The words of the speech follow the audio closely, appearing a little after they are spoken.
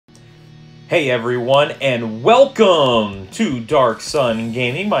Hey everyone, and welcome to Darkson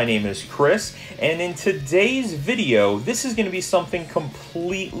Gaming. My name is Chris, and in today's video, this is going to be something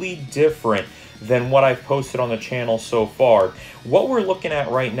completely different than what I've posted on the channel so far. What we're looking at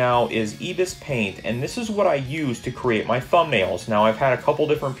right now is Ibis Paint, and this is what I use to create my thumbnails. Now, I've had a couple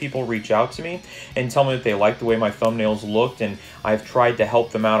different people reach out to me and tell me that they like the way my thumbnails looked, and I've tried to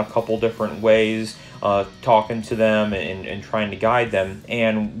help them out a couple different ways, talking to them and trying to guide them.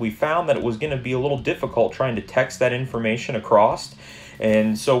 And we found that it was going to be a little difficult trying to text that information across.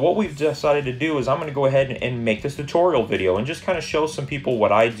 And so what we've decided to do is I'm going to go ahead and make this tutorial video and just kind of show some people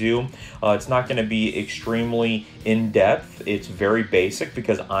what I do. It's not going to be extremely in-depth. It's very basic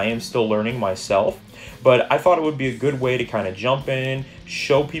because I am still learning myself. But I thought it would be a good way to kind of jump in,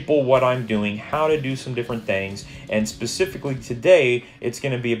 show people what I'm doing, how to do some different things. And specifically today, it's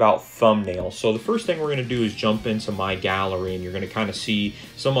going to be about thumbnails. So the first thing we're going to do is jump into my gallery, and you're going to kind of see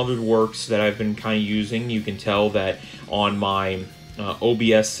some other works that I've been kind of using. You can tell that on my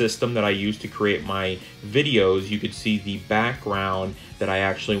OBS system that I use to create my videos, you could see the background that I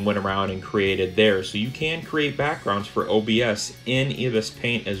actually went around and created there. So you can create backgrounds for OBS in Ibis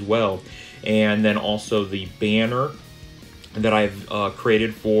Paint as well. And then also the banner that I've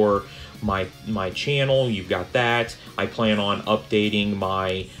created for my channel, you've got that. I plan on updating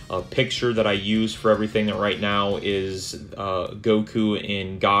my picture that I use for everything that right now is Goku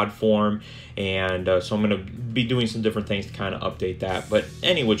in God form, and so I'm going to be doing some different things to kind of update that. But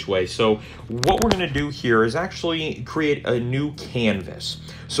any which way, so what we're going to do here is actually create a new canvas.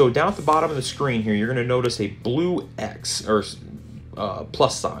 So down at the bottom of the screen here, you're going to notice a blue X or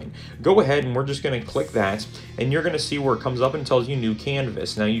plus sign. Go ahead and we're just going to click that, and you're going to see where it comes up and tells you new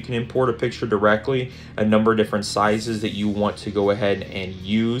canvas. Now you can import a picture directly, a number of different sizes that you want to go ahead and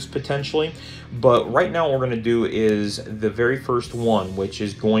use potentially. But right now what we're going to do is the very first one, which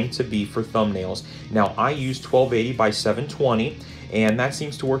is going to be for thumbnails. Now I use 1280 by 720, and that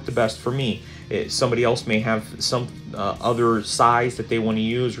seems to work the best for me. Somebody else may have some other size that they want to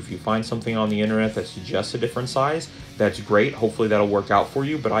use, or if you find something on the internet that suggests a different size, that's great. Hopefully that'll work out for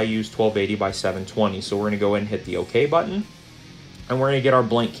you, but I use 1280 by 720. So we're going to go ahead and hit the OK button, and we're going to get our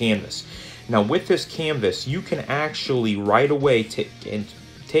blank canvas. Now with this canvas, you can actually right away take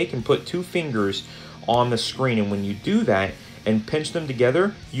and put two fingers on the screen, and when you do that and pinch them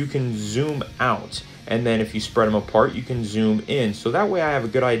together, you can zoom out. And then if you spread them apart, you can zoom in. So that way I have a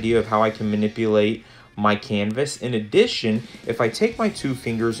good idea of how I can manipulate my canvas. In addition, if I take my two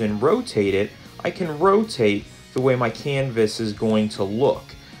fingers and rotate it, I can rotate the way my canvas is going to look.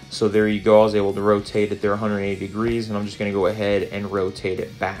 So there you go. I was able to rotate it there 180 degrees, and I'm just going to go ahead and rotate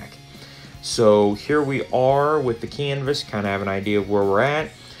it back. So here we are with the canvas, kind of have an idea of where we're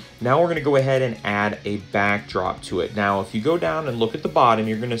at. Now we're going to go ahead and add a backdrop to it. Now, if you go down and look at the bottom,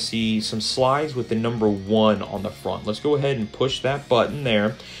 you're going to see some slides with the number 1 on the front. Let's go ahead and push that button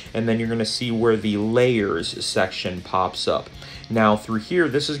there, and then you're going to see where the layers section pops up. Now through here,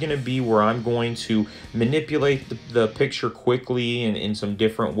 this is going to be where I'm going to manipulate the picture quickly in some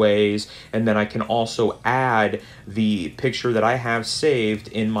different ways, and then I can also add the picture that I have saved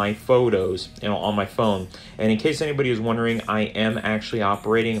in my photos on my phone. And in case anybody is wondering, I am actually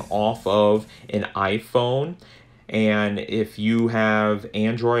operating off of an iPhone. And if you have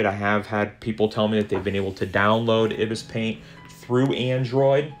Android, I have had people tell me that they've been able to download Ibis Paint through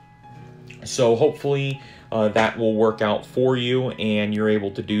Android. So hopefully that will work out for you and you're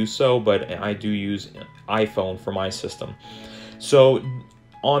able to do so, but I do use iPhone for my system. So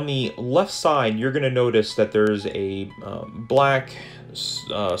on the left side, you're going to notice that there's a black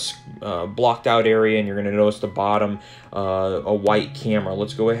blocked out area, and you're going to notice the bottom a white camera.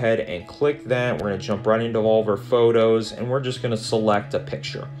 Let's go ahead and click that. We're going to jump right into all of our photos, and we're just going to select a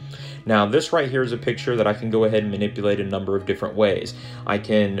picture. Now this right here is a picture that I can go ahead and manipulate a number of different ways. I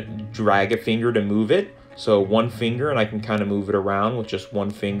can drag a finger to move it. So one finger, and I can kind of move it around with just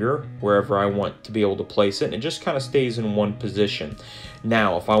one finger wherever I want to be able to place it, and it just kind of stays in one position.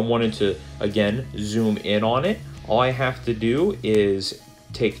 Now if I wanted to again zoom in on it, all I have to do is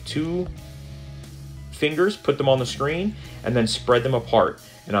take two fingers, put them on the screen, and then spread them apart,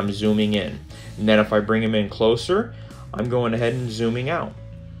 and I'm zooming in. And then if I bring them in closer, I'm going ahead and zooming out.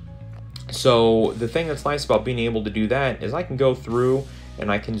 So the thing that's nice about being able to do that is I can go through and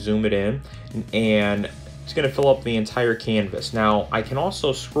I can zoom it in, and it's going to fill up the entire canvas. Now I can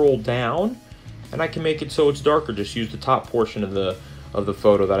also scroll down, and I can make it so it's darker. Just use the top portion of the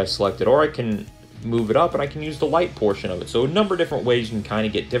photo that I selected, or I can move it up and I can use the light portion of it. So a number of different ways you can kind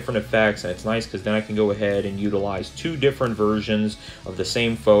of get different effects, and it's nice because then I can go ahead and utilize two different versions of the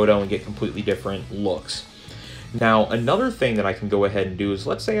same photo and get completely different looks. Now, another thing that I can go ahead and do is,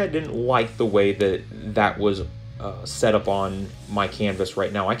 let's say I didn't like the way that was set up on my canvas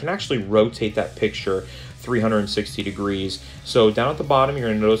right now. I can actually rotate that picture 360 degrees. So down at the bottom, you're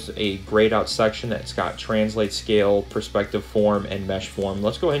going to notice a grayed out section that's got translate, scale, perspective form, and mesh form.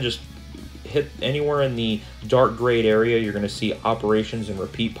 Let's go ahead and just hit anywhere in the dark grayed area. You're going to see operations and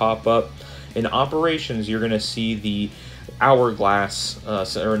repeat pop up. In operations, you're going to see the hourglass,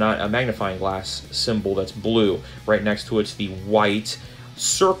 or not, a magnifying glass symbol that's blue. Right next to it's the white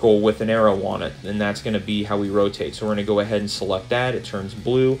circle with an arrow on it, and that's going to be how we rotate. So we're going to go ahead and select that. It turns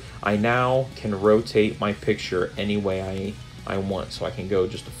blue. I now can rotate my picture any way I want, so I can go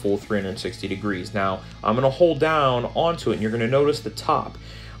just a full 360 degrees. Now I'm going to hold down onto it, and you're going to notice the top.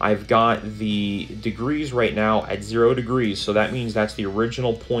 I've got the degrees right now at 0 degrees, so that means that's the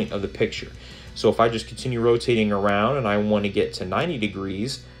original point of the picture. So if I just continue rotating around and I want to get to 90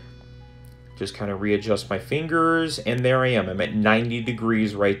 degrees, just kind of readjust my fingers, and there I am. I'm at 90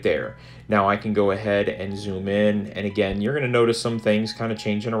 degrees right there. Now I can go ahead and zoom in, and again, you're going to notice some things kind of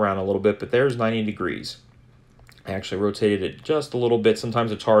changing around a little bit, but there's 90 degrees. I actually rotated it just a little bit.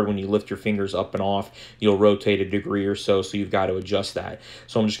 Sometimes it's hard when you lift your fingers up and off. You'll rotate a degree or so, so you've got to adjust that.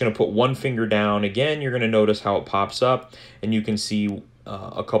 So I'm just going to put one finger down. Again, you're going to notice how it pops up, and you can see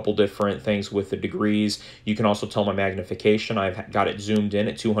a couple different things with the degrees. You can also tell my magnification. I've got it zoomed in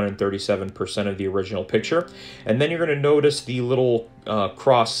at 237% of the original picture. And then you're going to notice the little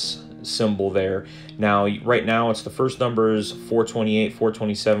cross symbol there. Now, right now, it's the first numbers 428,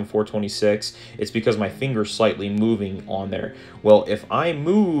 427, 426. It's because my finger's slightly moving on there. Well, if I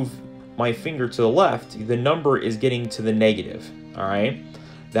move my finger to the left, the number is getting to the negative, all right?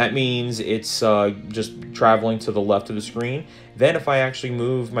 That means it's just traveling to the left of the screen. Then if I actually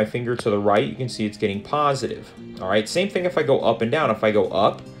move my finger to the right, you can see it's getting positive. All right, same thing if I go up and down. If I go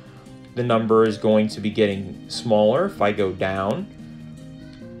up, the number is going to be getting smaller. If I go down,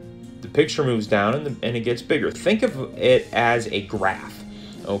 the picture moves down and it gets bigger. Think of it as a graph.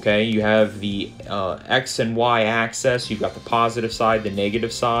 Okay, you have the X and Y axis. You've got the positive side, the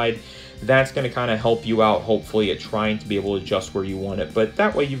negative side. That's going to kind of help you out, hopefully, at trying to be able to adjust where you want it. But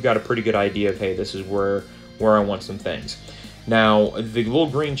that way you've got a pretty good idea of, hey, this is where I want some things. Now, the little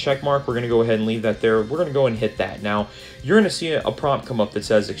green check mark, we're going to go ahead and leave that there. We're going to go and hit that. Now, you're going to see a prompt come up that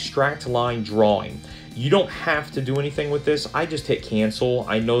says extract line drawing. You don't have to do anything with this. I just hit cancel.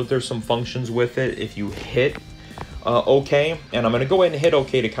 I know that there's some functions with it. If you hit OK, and I'm going to go ahead and hit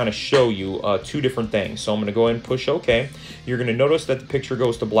OK to kind of show you two different things. So I'm going to go ahead and push OK. You're going to notice that the picture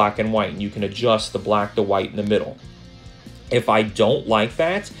goes to black and white, and you can adjust the black to white in the middle. If I don't like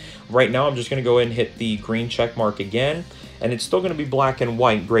that, right now I'm just going to go ahead and hit the green check mark again, and it's still going to be black and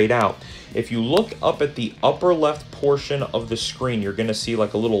white grayed out. If you look up at the upper left portion of the screen, you're going to see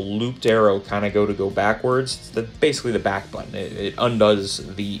like a little looped arrow kind of go backwards. It's basically the back button. It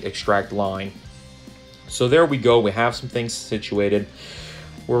undoes the extract line. So there we go. We have some things situated.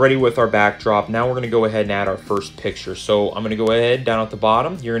 We're ready with our backdrop. Now we're going to go ahead and add our first picture. So I'm going to go ahead down at the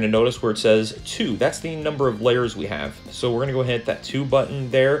bottom. You're going to notice where it says 2. That's the number of layers we have. So we're going to go ahead and hit that 2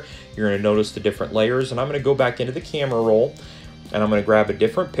 button there. You're going to notice the different layers. And I'm going to go back into the camera roll, and I'm going to grab a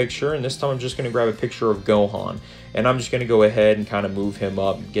different picture. And this time I'm just going to grab a picture of Gohan. And I'm just going to go ahead and kind of move him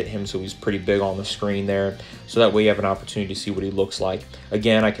up, get him so he's pretty big on the screen there. So that way you have an opportunity to see what he looks like.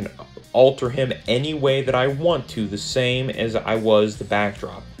 Again, I can alter him any way that I want to, the same as I was the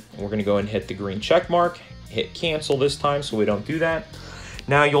backdrop. And we're going to go ahead and hit the green check mark, hit cancel this time so we don't do that.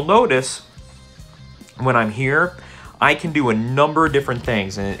 Now you'll notice when I'm here, I can do a number of different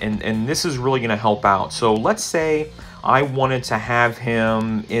things, and this is really going to help out. So let's say I wanted to have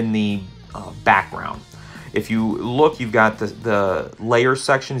him in the background. If you look, you've got the layer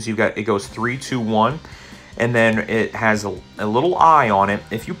sections. You've got, it goes 3, 2, 1. And then it has a little eye on it.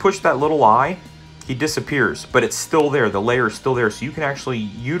 If you push that little eye, he disappears, but it's still there. The layer is still there, so you can actually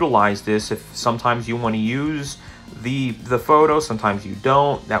utilize this if sometimes you want to use the photo, sometimes you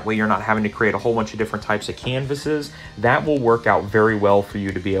don't. That way you're not having to create a whole bunch of different types of canvases. That will work out very well for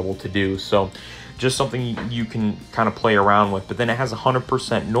you to be able to do. So just something you can kind of play around with. But then it has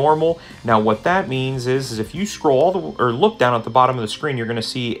 100% normal. Now what that means is if you scroll or look down at the bottom of the screen, you're going to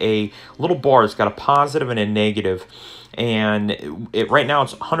see a little bar. It's got a positive and a negative, and right now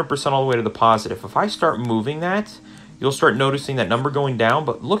it's 100% all the way to the positive. If I start moving that, you'll start noticing that number going down.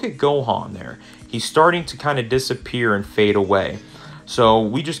 But look at Gohan there. He's starting to kind of disappear and fade away. So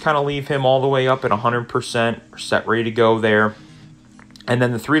we just kind of leave him all the way up at 100%, set, ready to go there. And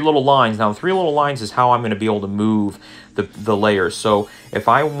then the 3 little lines. Now, the 3 little lines is how I'm going to be able to move the layers. So if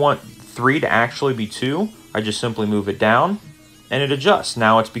I want 3 to actually be 2, I just simply move it down, and it adjusts.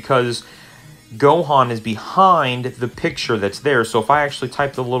 Now, it's because Gohan is behind the picture that's there. So if I actually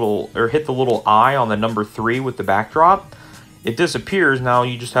type the little, or hit the little eye on the number 3 with the backdrop, it disappears. Now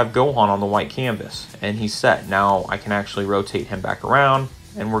you just have Gohan on the white canvas, and he's set. Now I can actually rotate him back around,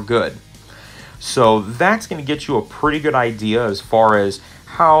 and we're good. So that's going to get you a pretty good idea as far as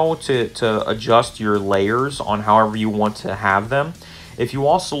how to adjust your layers on however you want to have them. If you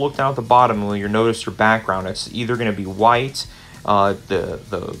also look down at the bottom, you'll notice your background. It's either going to be white,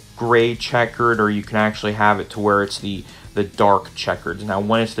 the gray checkered, or you can actually have it to where it's the dark checkered. Now,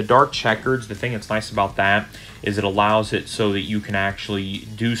 when it's the dark checkered, the thing that's nice about that is it allows it so that you can actually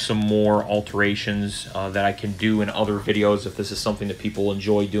do some more alterations that I can do in other videos. If this is something that people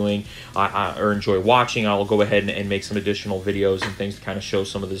enjoy doing or enjoy watching, I'll go ahead and make some additional videos and things to kind of show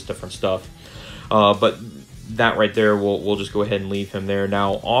some of this different stuff. But that right there, we'll just go ahead and leave him there.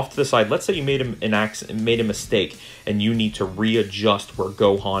 Now, off to the side, let's say you made a mistake and you need to readjust where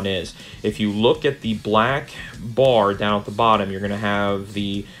Gohan is. If you look at the black bar down at the bottom, you're going to have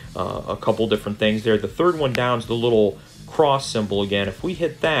the a couple different things there. The third one down is the little cross symbol again. If we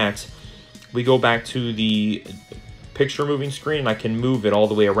hit that, we go back to the picture moving screen, and I can move it all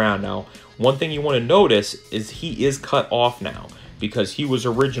the way around. Now, one thing you want to notice is he is cut off now, because he was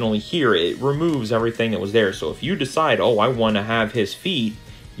originally here. It removes everything that was there. So if you decide, oh, I want to have his feet,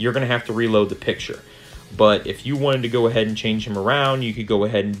 you're going to have to reload the picture. But if you wanted to go ahead and change him around, you could go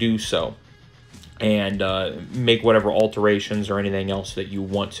ahead and do so, and make whatever alterations or anything else that you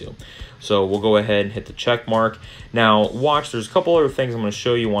want to. So we'll go ahead and hit the check mark. Now watch, there's a couple other things I'm going to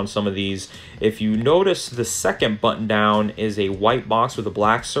show you on some of these. If you notice, the second button down is a white box with a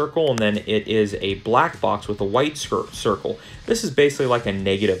black circle, and then it is a black box with a white circle. This is basically like a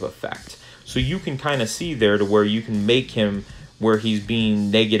negative effect. So you can kind of see there to where you can make him where he's being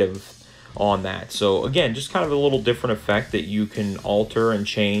negative on that. So again, just kind of a little different effect that you can alter and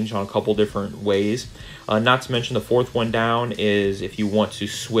change on a couple different ways. Not to mention the fourth one down is if you want to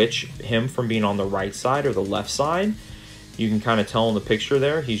switch him from being on the right side or the left side, you can kind of tell in the picture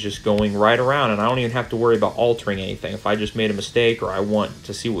there, he's just going right around, and I don't even have to worry about altering anything. If I just made a mistake, or I want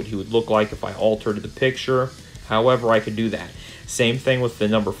to see what he would look like if I altered the picture, however I could do that. Same thing with the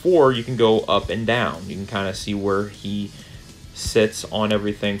number 4, you can go up and down. You can kind of see where he sits on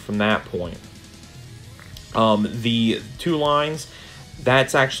everything from that point. The 2 lines,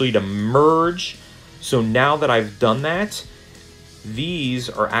 that's actually to merge. So now that I've done that, these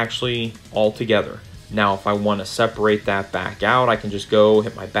are actually all together. Now if I want to separate that back out, I can just go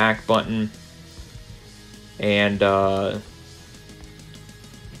hit my back button and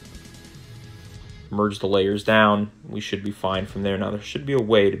merge the layers down. We should be fine from there. Now there should be a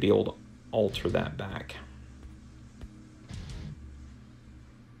way to be able to alter that back.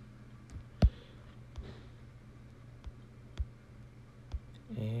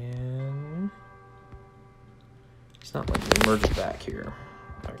 It's not like we merge it back here.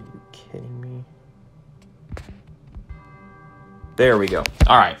 Are you kidding me? There we go.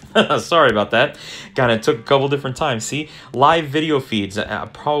 All right. Sorry about that. Kind of took a couple different times. See, live video feeds,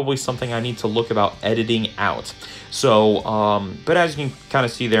 probably something I need to look about editing out. So, but as you can kind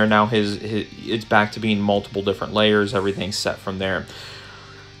of see there now, it's back to being multiple different layers. Everything's set from there.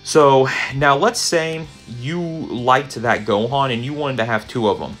 So now let's say you liked that Gohan and you wanted to have 2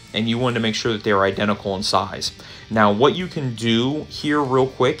 of them, and you wanted to make sure that they were identical in size. Now what you can do here real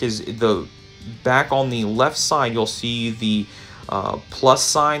quick is back on the left side, you'll see the plus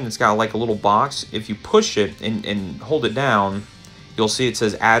sign that's got like a little box. If you push it and hold it down, you'll see it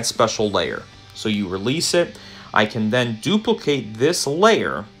says add special layer. So you release it. I can then duplicate this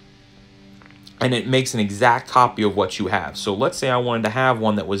layer, and it makes an exact copy of what you have. So let's say I wanted to have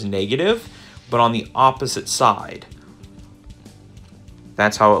one that was negative, but on the opposite side.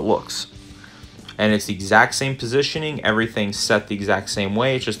 That's how it looks. And it's the exact same positioning, everything's set the exact same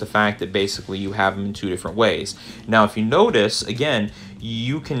way. It's just the fact that basically you have them in 2 different ways. Now if you notice, again,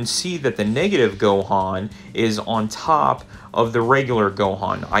 you can see that the negative Gohan is on top of the regular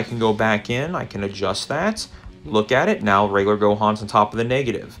Gohan. I can go back in, I can adjust that, look at it, now regular Gohan's on top of the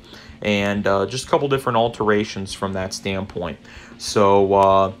negative. And just a couple different alterations from that standpoint.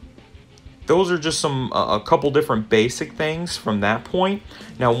 So those are just a couple different basic things from that point.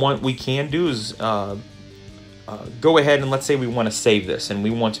 Now what we can do is go ahead and let's say we want to save this and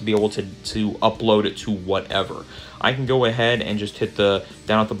we want to be able to upload it to whatever. I can go ahead and just hit the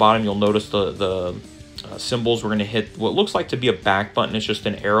down at the bottom. You'll notice the symbols. We're going to hit what looks like to be a back button. It's just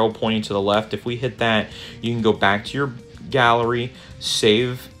an arrow pointing to the left. If we hit that, you can go back to your gallery,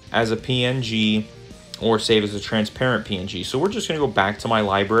 save as a PNG, or save as a transparent PNG. So we're just going to go back to my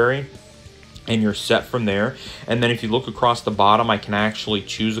library, and you're set from there. And then if you look across the bottom, I can actually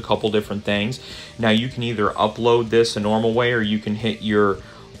choose a couple different things. Now you can either upload this a normal way, or you can hit your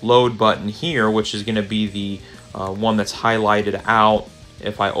load button here, which is going to be the one that's highlighted out.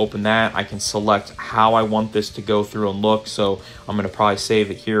 If I open that, I can select how I want this to go through and look. So I'm going to probably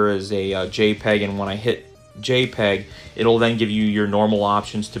save it here as a JPEG, and when I hit JPEG, it'll then give you your normal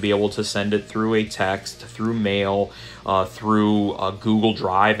options to be able to send it through a text, through mail, through Google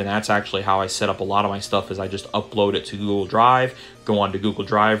Drive. And that's actually how I set up a lot of my stuff, is I just upload it to Google Drive, go on to Google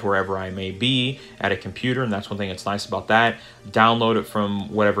Drive wherever I may be at a computer, and that's one thing that's nice about that. Download it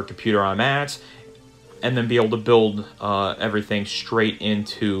from whatever computer I'm at, and then be able to build everything straight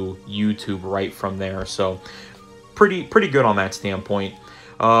into YouTube right from there. So pretty good on that standpoint.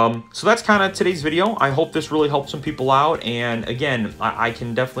 So that's kind of today's video. I hope this really helped some people out. And again, I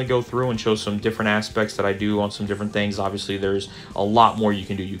can definitely go through and show some different aspects that I do on some different things. Obviously, there's a lot more you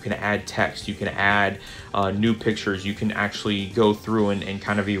can do. You can add text, you can add new pictures, you can actually go through and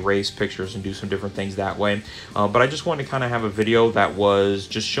kind of erase pictures and do some different things that way. But I just wanted to kind of have a video that was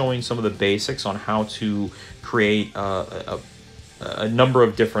just showing some of the basics on how to create a number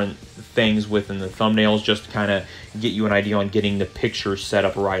of different things within the thumbnails, just to kind of get you an idea on getting the picture set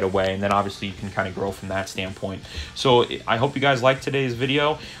up right away, and then obviously you can kind of grow from that standpoint. So I hope you guys liked today's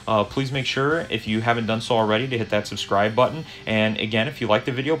video. Please make sure, if you haven't done so already, to hit that subscribe button. And again, if you like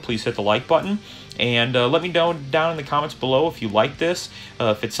the video, please hit the like button, and let me know down in the comments below if you like this,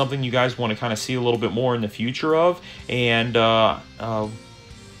 if it's something you guys want to kind of see a little bit more in the future of, and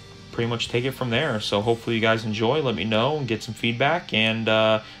pretty much take it from there. So hopefully you guys enjoy. Let me know and get some feedback,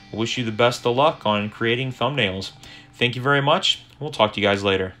 and wish you the best of luck on creating thumbnails. Thank you very much. We'll talk to you guys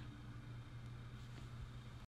later.